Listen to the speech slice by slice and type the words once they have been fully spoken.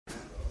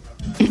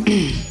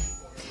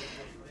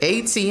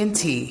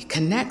AT&T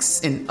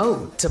connects an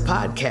ode to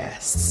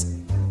podcasts.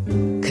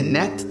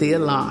 Connect the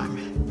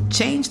alarm.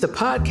 Change the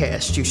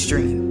podcast you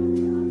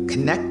stream.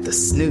 Connect the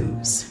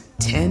snooze.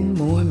 10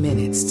 more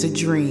minutes to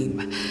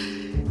dream.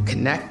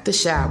 Connect the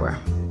shower.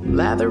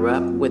 Lather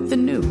up with the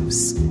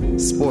news.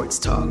 Sports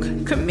talk,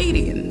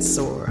 comedians,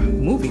 or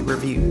movie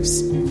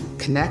reviews.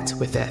 Connect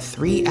with that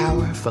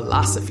 3-hour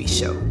philosophy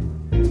show.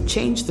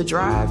 Change the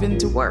drive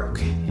into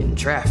work in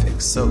traffic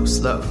so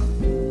slow.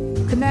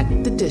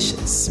 Connect the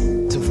dishes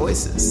to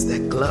voices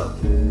that glow.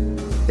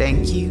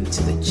 Thank you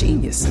to the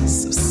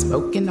geniuses of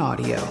spoken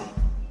audio.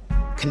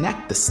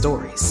 Connect the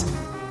stories.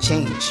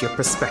 Change your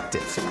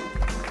perspective.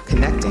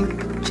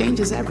 Connecting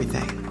changes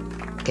everything.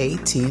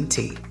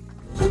 AT&T.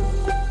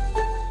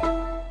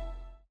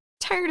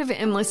 Tired of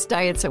endless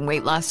diets and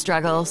weight loss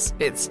struggles?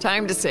 It's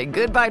time to say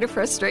goodbye to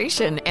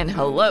frustration and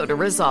hello to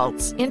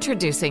results.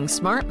 Introducing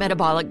Smart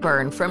Metabolic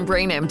Burn from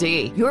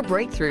BrainMD, your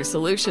breakthrough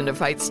solution to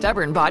fight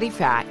stubborn body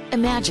fat.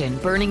 Imagine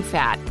burning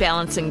fat,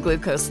 balancing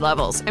glucose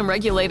levels, and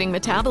regulating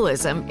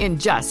metabolism in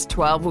just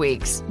 12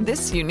 weeks.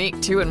 This unique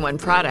 2-in-1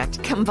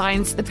 product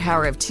combines the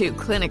power of 2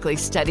 clinically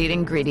studied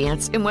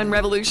ingredients in one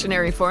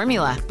revolutionary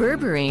formula.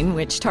 Berberine,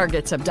 which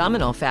targets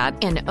abdominal fat,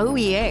 and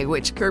OEA,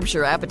 which curbs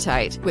your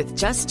appetite. With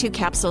just 2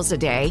 capsules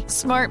a day,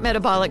 Smart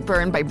Metabolic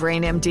Burn by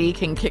BrainMD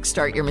can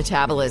kickstart your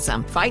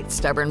metabolism, fight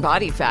stubborn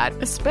body fat,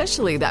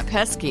 especially that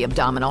pesky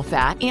abdominal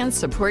fat, and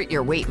support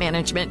your weight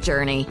management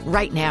journey.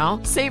 Right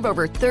now, save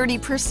over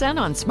 30%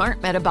 on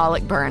Smart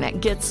Metabolic Burn at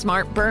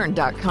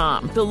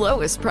GetSmartBurn.com. The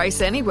lowest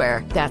price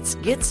anywhere. That's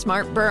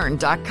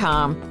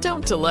GetSmartBurn.com.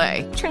 Don't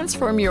delay.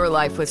 Transform your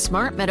life with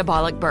Smart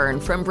Metabolic Burn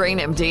from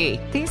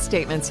BrainMD. These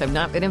statements have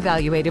not been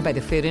evaluated by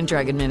the Food and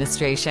Drug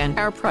Administration.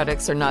 Our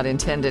products are not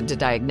intended to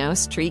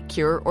diagnose, treat,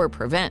 cure, or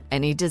prevent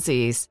any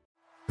disease.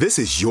 This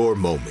is your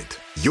moment,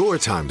 your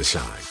time to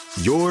shine,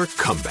 your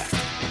comeback.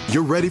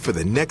 You're ready for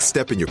the next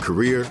step in your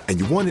career, and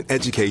you want an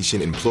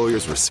education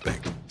employers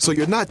respect. So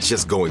you're not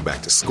just going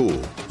back to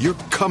school, you're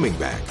coming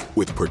back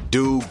with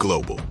Purdue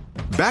Global.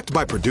 Backed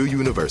by Purdue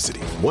University,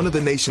 one of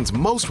the nation's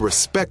most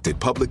respected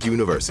public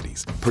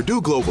universities,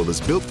 Purdue Global is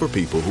built for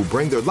people who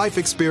bring their life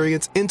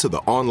experience into the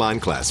online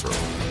classroom.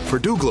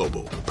 Purdue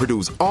Global,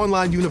 Purdue's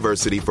online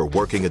university for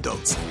working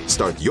adults.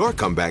 Start your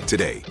comeback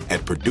today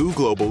at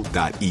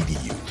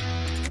purdueglobal.edu.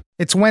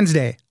 It's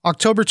Wednesday,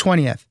 October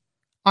 20th.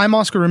 I'm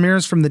Oscar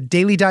Ramirez from the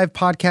Daily Dive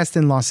podcast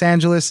in Los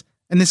Angeles,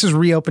 and this is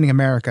Reopening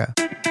America.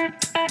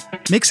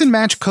 Mix and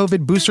match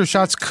COVID booster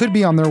shots could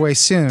be on their way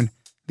soon.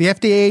 The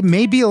FDA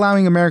may be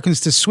allowing Americans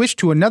to switch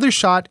to another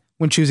shot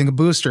when choosing a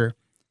booster.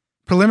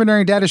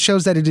 Preliminary data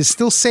shows that it is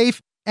still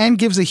safe and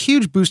gives a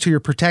huge boost to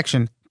your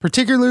protection,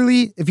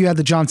 particularly if you had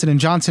the Johnson &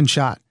 Johnson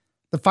shot.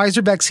 The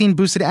Pfizer vaccine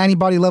boosted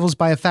antibody levels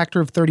by a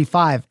factor of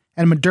 35,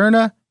 and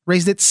Moderna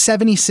raised it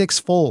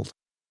 76-fold.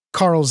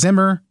 Carl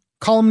Zimmer,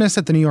 columnist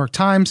at the New York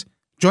Times,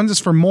 joins us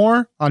for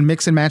more on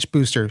mix and match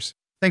boosters.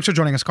 Thanks for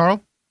joining us,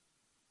 Carl.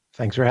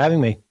 Thanks for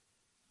having me.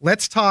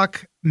 Let's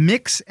talk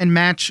mix and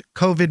match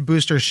COVID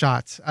booster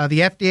shots. The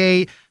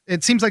FDA,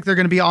 it seems like they're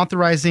going to be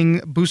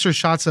authorizing booster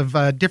shots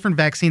of different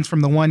vaccines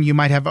from the one you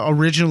might have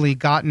originally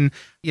gotten.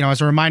 You know,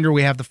 as a reminder,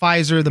 we have the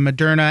Pfizer, the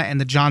Moderna,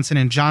 and the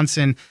Johnson &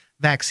 Johnson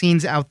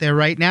vaccines out there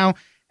right now.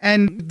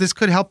 And this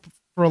could help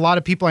for a lot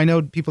of people. I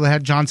know people that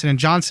had Johnson &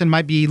 Johnson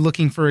might be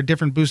looking for a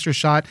different booster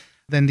shot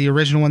than the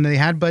original one they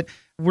had. But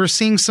we're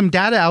seeing some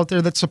data out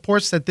there that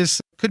supports that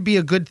this could be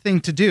a good thing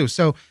to do.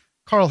 So,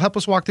 Carl, help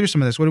us walk through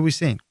some of this. What are we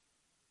seeing?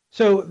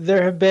 So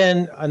there have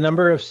been a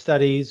number of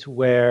studies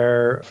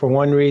where, for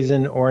one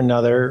reason or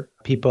another,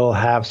 people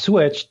have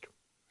switched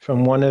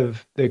from one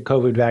of the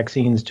COVID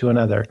vaccines to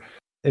another.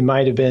 It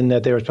might have been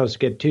that they were supposed to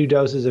get 2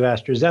 doses of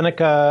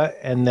AstraZeneca,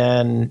 and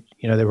then,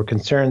 there were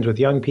concerns with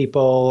young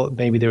people.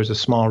 Maybe there was a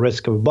small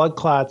risk of blood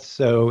clots.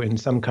 So in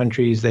some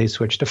countries, they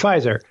switched to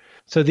Pfizer.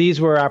 So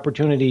these were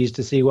opportunities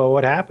to see, well,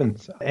 what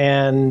happens?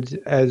 And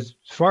as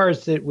far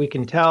as we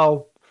can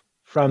tell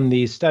from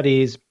these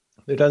studies,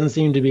 there doesn't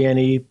seem to be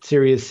any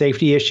serious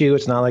safety issue.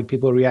 It's not like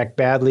people react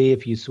badly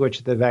if you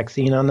switch the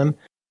vaccine on them.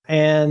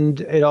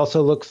 And it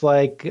also looks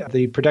like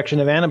the production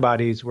of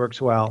antibodies works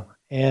well.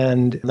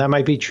 And that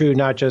might be true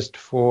not just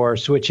for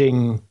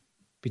switching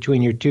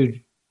between your 2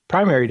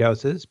 primary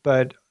doses,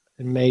 but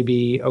it may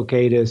be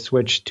okay to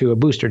switch to a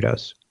booster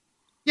dose.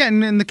 Yeah,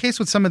 and in the case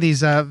with some of these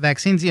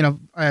vaccines,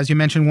 as you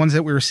mentioned, ones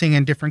that we were seeing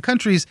in different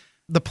countries,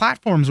 the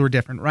platforms were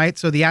different, right?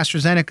 So the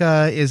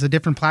AstraZeneca is a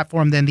different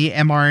platform than the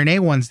mRNA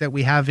ones that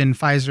we have in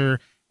Pfizer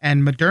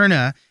and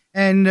Moderna.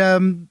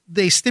 And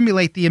they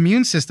stimulate the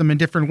immune system in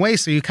different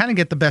ways. So you kind of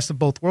get the best of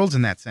both worlds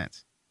in that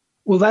sense.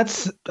 Well,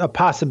 that's a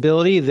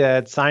possibility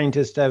that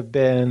scientists have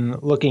been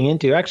looking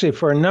into actually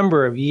for a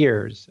number of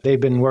years. They've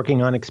been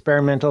working on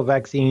experimental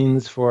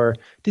vaccines for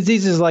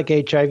diseases like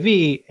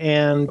HIV.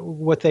 And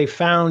what they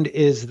found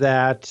is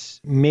that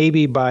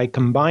maybe by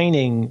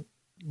combining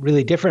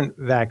really different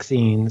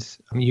vaccines,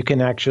 you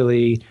can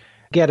actually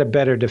get a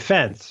better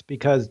defense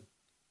because,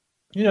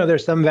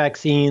 there's some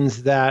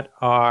vaccines that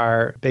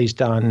are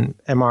based on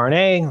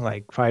mRNA,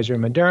 like Pfizer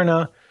and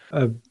Moderna.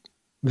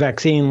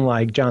 vaccine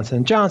like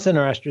Johnson & Johnson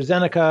or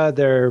AstraZeneca,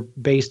 they're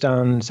based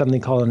on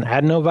something called an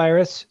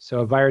adenovirus,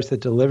 so a virus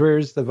that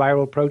delivers the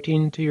viral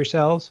protein to your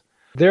cells.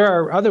 There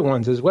are other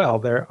ones as well.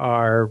 There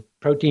are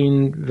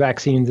protein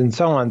vaccines and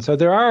so on. So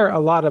there are a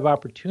lot of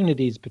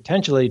opportunities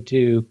potentially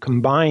to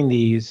combine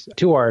these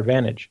to our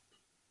advantage.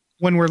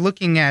 When we're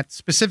looking at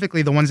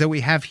specifically the ones that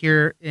we have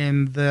here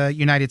in the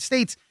United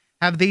States,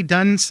 have they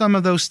done some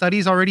of those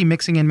studies already,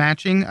 mixing and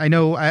matching? I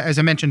know, as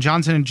I mentioned,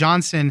 Johnson &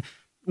 Johnson,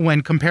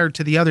 when compared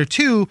to the other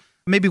two,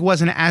 maybe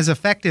wasn't as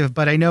effective,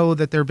 but I know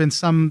that there have been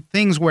some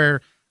things where,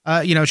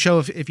 show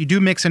if you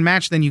do mix and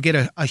match, then you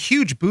get a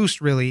huge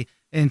boost really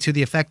into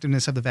the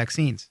effectiveness of the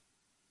vaccines.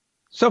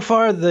 So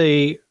far,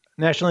 the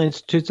National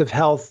Institutes of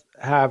Health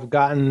have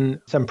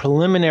gotten some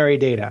preliminary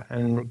data,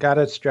 and got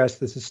to stress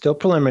this is still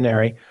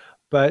preliminary,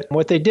 but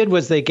what they did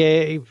was they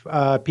gave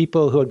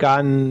people who had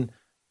gotten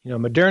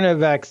Moderna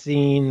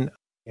vaccine,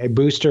 a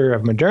booster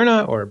of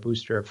Moderna or a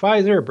booster of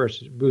Pfizer,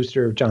 a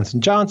booster of Johnson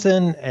 &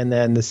 Johnson, and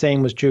then the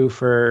same was true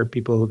for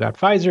people who got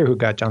Pfizer, who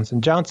got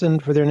Johnson &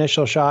 Johnson for their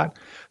initial shot.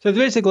 So they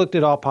basically looked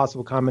at all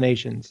possible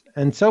combinations.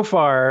 And so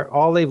far,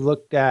 all they've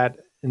looked at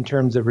in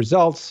terms of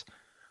results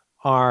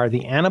are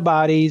the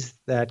antibodies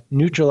that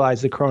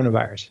neutralize the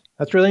coronavirus.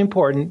 That's really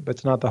important, but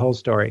it's not the whole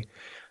story.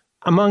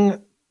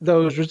 Among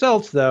those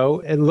results, though,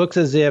 it looks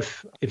as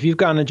if you've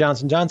gotten a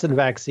Johnson & Johnson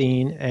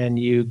vaccine and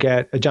you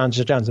get a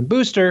Johnson & Johnson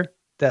booster,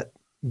 that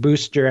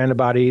boosts your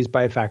antibodies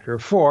by a factor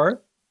of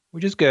 4,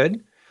 which is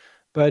good.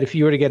 But if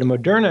you were to get a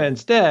Moderna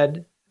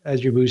instead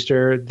as your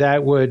booster,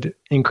 that would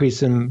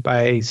increase them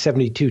by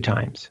 72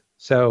 times.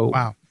 So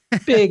wow.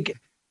 big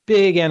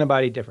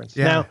antibody difference.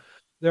 Yeah. Now,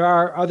 there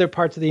are other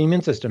parts of the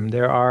immune system.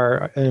 There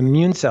are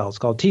immune cells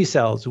called T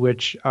cells,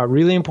 which are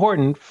really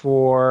important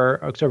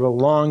for sort of a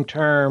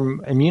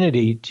long-term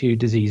immunity to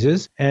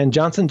diseases. And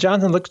Johnson &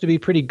 Johnson looks to be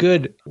pretty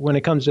good when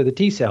it comes to the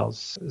T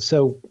cells.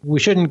 So we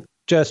shouldn't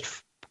just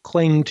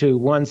cling to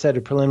one set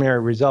of preliminary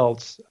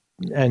results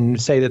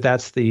and say that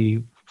that's the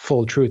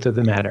full truth of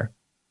the matter.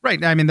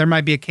 Right. I mean, there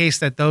might be a case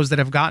that those that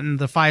have gotten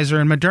the Pfizer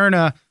and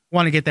Moderna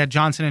want to get that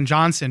Johnson &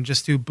 Johnson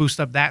just to boost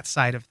up that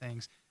side of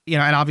things.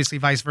 And obviously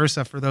vice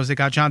versa for those that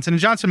got Johnson &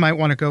 Johnson might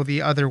want to go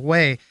the other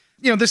way.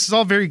 This is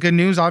all very good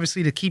news,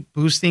 obviously, to keep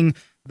boosting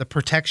the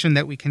protection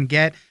that we can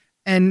get.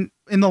 And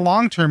in the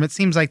long term, it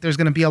seems like there's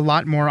going to be a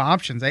lot more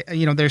options.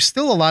 There's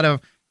still a lot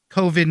of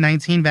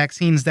COVID-19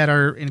 vaccines that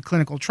are in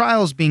clinical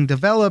trials being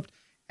developed,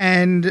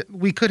 and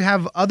we could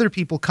have other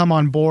people come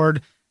on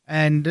board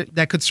and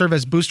that could serve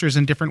as boosters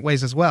in different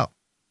ways as well.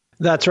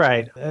 That's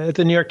right. At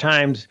the New York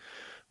Times,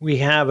 we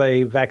have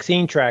a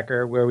vaccine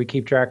tracker where we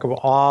keep track of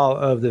all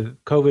of the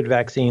COVID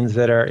vaccines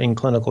that are in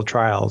clinical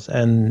trials.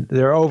 And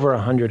there are over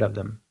 100 of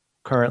them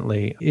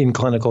currently in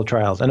clinical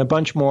trials, and a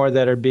bunch more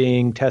that are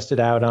being tested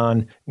out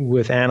on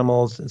with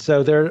animals.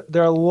 So there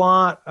are a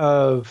lot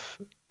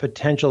of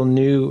potential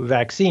new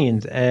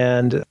vaccines,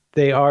 and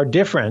they are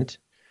different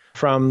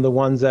from the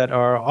ones that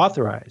are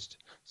authorized.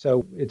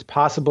 So it's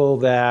possible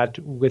that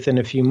within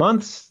a few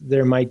months,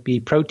 there might be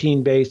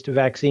protein-based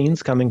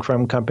vaccines coming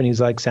from companies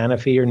like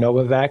Sanofi or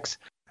Novavax,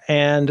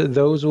 and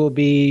those will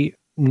be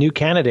new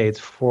candidates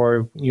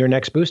for your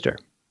next booster.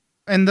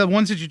 And the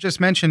ones that you just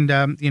mentioned,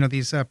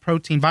 these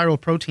viral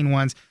protein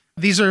ones,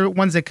 these are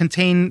ones that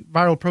contain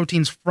viral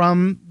proteins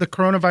from the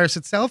coronavirus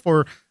itself,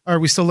 or are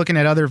we still looking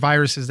at other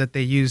viruses that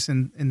they use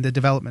in the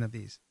development of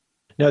these?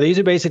 No, these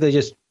are basically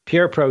just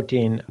pure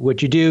protein.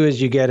 What you do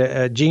is you get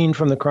a gene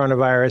from the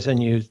coronavirus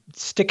and you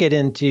stick it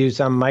into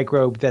some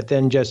microbe that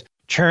then just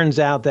churns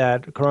out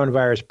that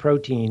coronavirus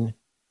protein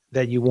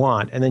that you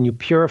want. And then you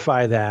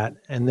purify that,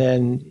 and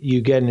then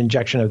you get an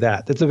injection of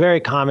that. That's a very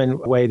common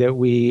way that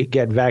we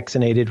get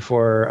vaccinated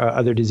for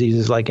other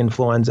diseases like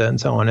influenza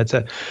and so on. It's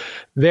a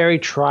very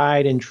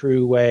tried and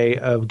true way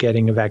of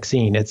getting a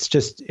vaccine. It's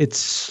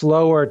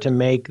slower to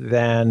make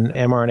than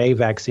mRNA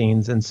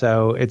vaccines. And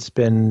so it's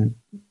been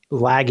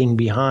lagging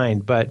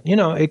behind, but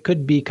it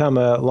could become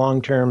a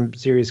long-term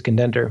serious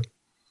contender.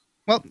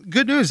 Well,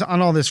 good news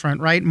on all this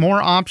front, right?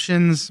 More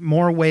options,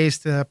 more ways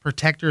to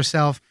protect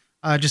yourself.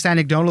 Just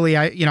anecdotally,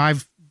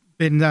 I've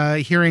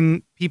been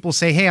hearing people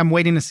say, "Hey, I'm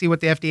waiting to see what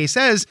the FDA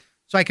says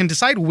so I can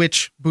decide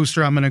which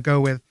booster I'm going to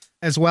go with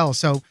as well."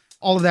 So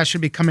all of that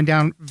should be coming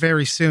down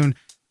very soon.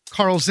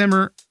 Carl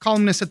Zimmer,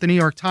 columnist at the New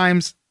York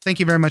Times, thank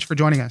you very much for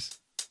joining us.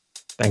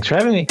 Thanks for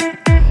having me.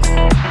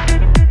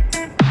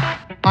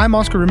 I'm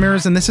Oscar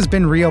Ramirez, and this has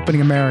been Reopening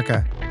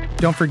America.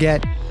 Don't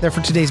forget that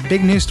for today's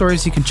big news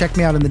stories, you can check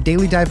me out on the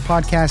Daily Dive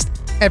podcast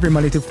every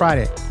Monday through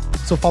Friday.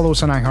 So follow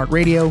us on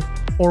iHeartRadio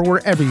or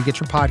wherever you get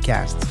your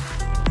podcasts.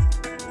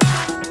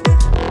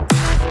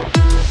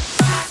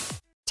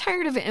 Tired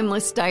Tired of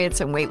endless diets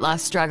and weight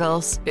loss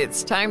struggles?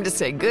 It's time to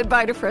say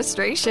goodbye to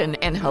frustration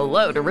and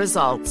hello to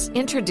results.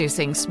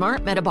 Introducing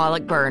Smart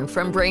Metabolic Burn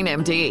from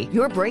BrainMD,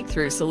 your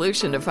breakthrough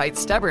solution to fight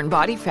stubborn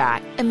body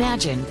fat.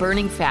 Imagine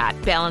burning fat,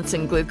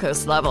 balancing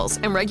glucose levels,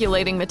 and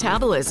regulating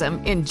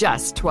metabolism in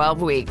just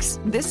 12 weeks.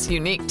 This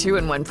unique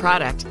 2-in-1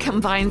 product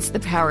combines the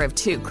power of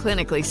 2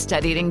 clinically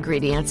studied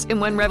ingredients in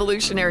one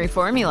revolutionary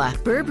formula.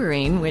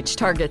 Berberine, which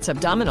targets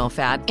abdominal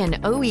fat, and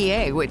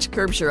OEA, which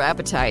curbs your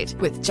appetite.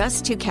 With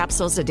just 2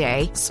 capsules a day,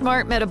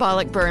 Smart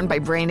Metabolic Burn by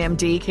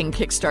BrainMD can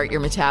kickstart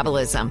your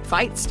metabolism,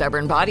 fight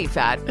stubborn body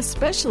fat,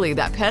 especially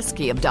that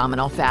pesky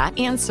abdominal fat,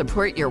 and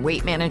support your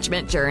weight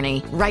management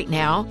journey. Right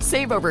now,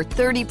 save over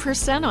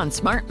 30% on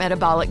Smart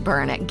Metabolic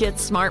Burn at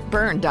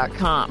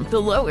GetSmartBurn.com.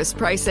 The lowest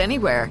price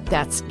anywhere.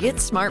 That's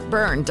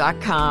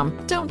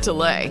GetSmartBurn.com. Don't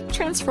delay.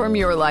 Transform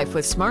your life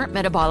with Smart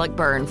Metabolic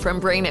Burn from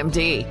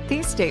BrainMD.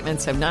 These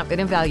statements have not been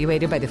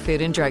evaluated by the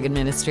Food and Drug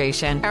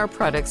Administration. Our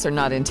products are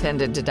not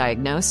intended to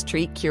diagnose,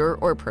 treat, cure,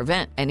 or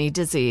prevent any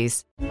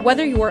disease.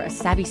 Whether you're a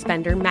savvy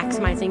spender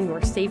maximizing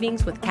your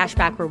savings with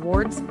cashback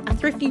rewards, a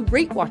thrifty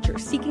rate watcher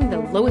seeking the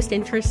lowest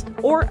interest,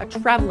 or a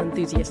travel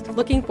enthusiast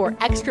looking for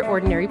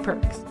extraordinary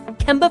perks,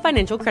 Kemba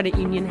Financial Credit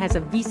Union has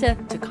a visa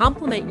to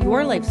complement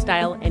your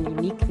lifestyle and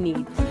unique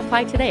needs.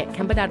 Apply today at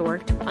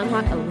Kemba.org to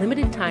unlock a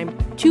limited time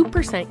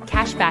 2%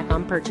 cash back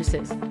on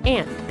purchases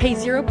and pay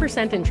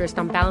 0% interest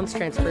on balance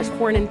transfers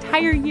for an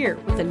entire year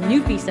with a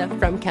new visa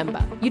from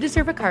Kemba. You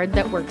deserve a card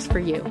that works for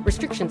you.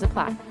 Restrictions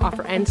apply.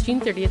 Offer ends June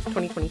 30th,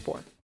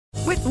 2024.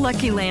 With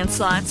Lucky Land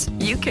Slots,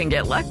 you can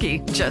get lucky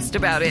just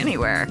about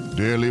anywhere.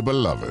 Dearly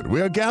beloved,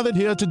 we are gathered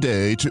here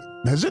today to...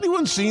 Has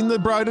anyone seen the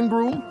bride and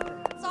groom?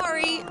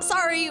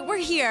 Sorry, we're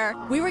here.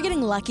 We were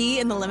getting lucky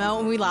in the limo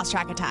and we lost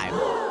track of time.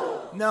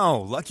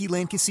 No, Lucky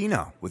Land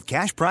Casino, with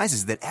cash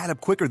prizes that add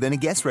up quicker than a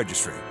guest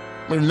registry.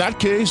 In that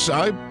case,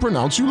 I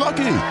pronounce you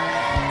lucky.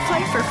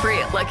 Play for free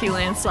at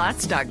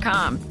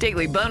LuckyLandSlots.com.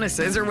 Daily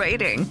bonuses are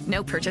waiting.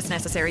 No purchase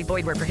necessary.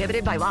 Void where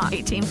prohibited by law.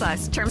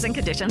 18+. Terms and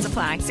conditions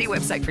apply. See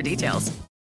website for details.